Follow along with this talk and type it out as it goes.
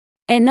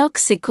Enock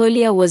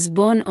Sikolia was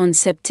born on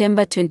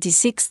September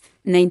 26,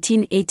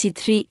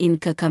 1983 in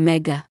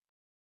Kakamega.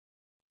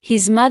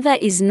 His mother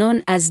is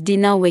known as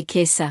Dina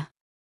Wekesa.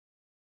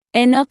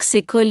 Enock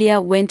Sikolia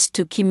went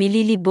to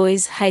Kimilili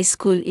Boys High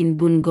School in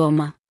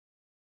Bungoma.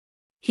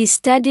 He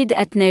studied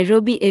at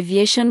Nairobi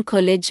Aviation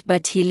College,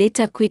 but he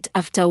later quit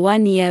after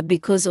 1 year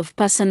because of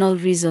personal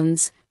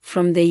reasons.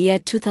 From the year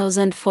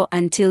 2004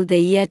 until the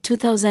year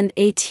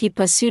 2008, he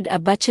pursued a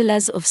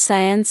Bachelor's of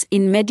Science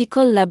in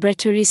Medical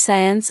Laboratory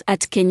Science at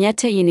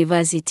Kenyatta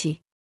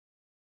University.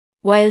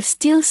 While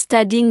still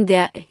studying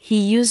there, he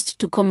used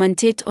to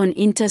commentate on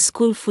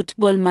inter-school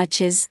football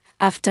matches.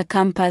 After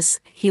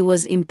campus, he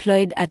was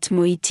employed at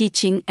Moi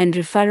Teaching and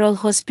Referral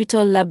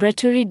Hospital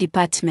Laboratory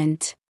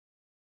Department.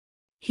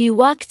 He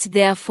worked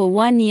there for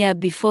 1 year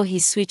before he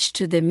switched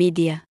to the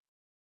media.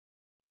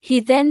 He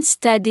then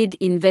studied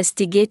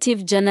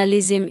investigative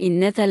journalism in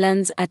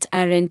Netherlands at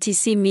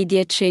RNTC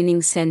Media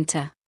Training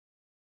Center.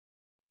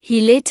 He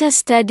later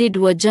studied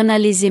war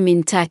journalism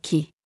in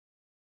Turkey.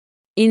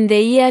 In the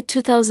year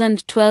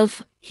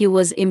 2012, he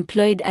was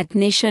employed at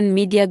Nation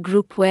Media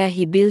Group, where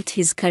he built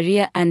his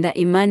career under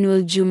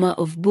Emmanuel Juma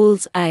of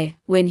Bull's Eye.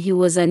 When he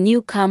was a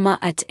newcomer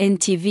at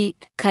NTV,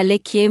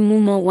 Kalekie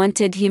Mumo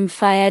wanted him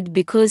fired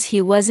because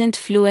he wasn't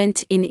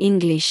fluent in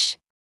English.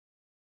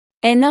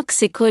 Enock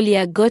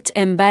Sikolia got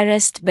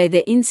embarrassed by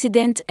the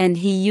incident and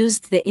he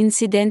used the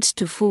incident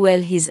to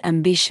fuel his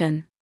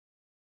ambition.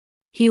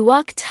 He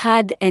worked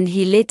hard and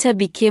he later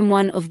became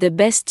one of the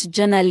best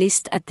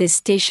journalists at the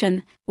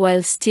station.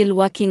 While still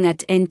working at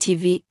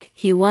NTV,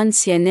 he won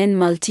CNN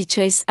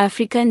MultiChoice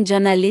African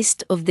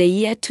Journalist of the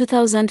Year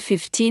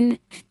 2015.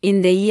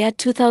 In the year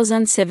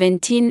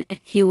 2017,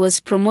 he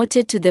was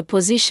promoted to the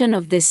position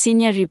of the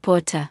senior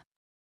reporter.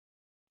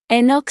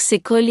 Enock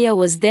Sikolia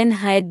was then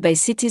hired by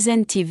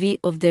Citizen TV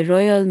of the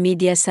Royal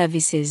Media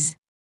Services.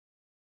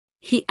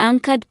 He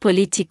anchored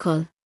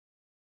political,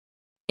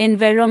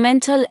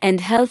 environmental and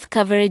health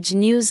coverage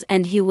news,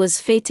 and he was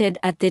feted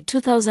at the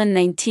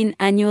 2019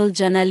 Annual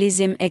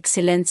Journalism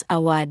Excellence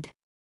Award.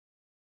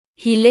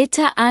 He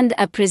later earned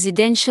a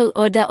Presidential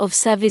Order of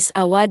Service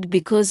award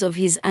because of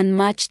his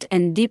unmatched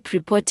and deep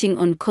reporting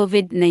on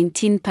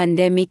COVID-19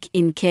 pandemic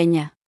in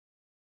Kenya.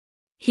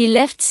 He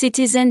left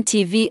Citizen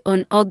TV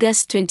on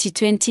August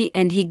 2020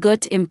 and he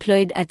got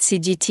employed at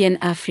CGTN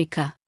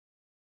Africa.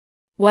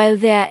 While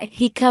there,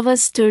 he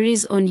covers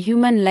stories on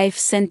human life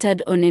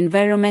centered on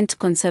environment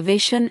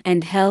conservation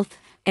and health.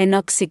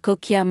 Enock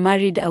Sikolia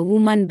married a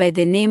woman by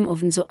the name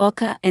of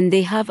Nzooka and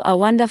they have a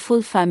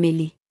wonderful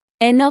family.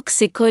 Enock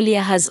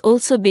Sikolia has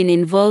also been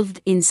involved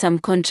in some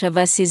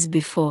controversies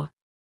before.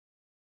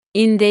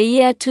 In the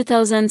year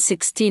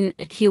 2016,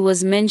 he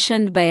was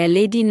mentioned by a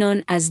lady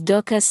known as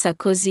Dorcas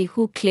Sarkozy,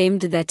 who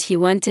claimed that he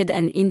wanted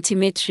an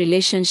intimate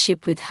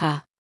relationship with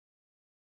her.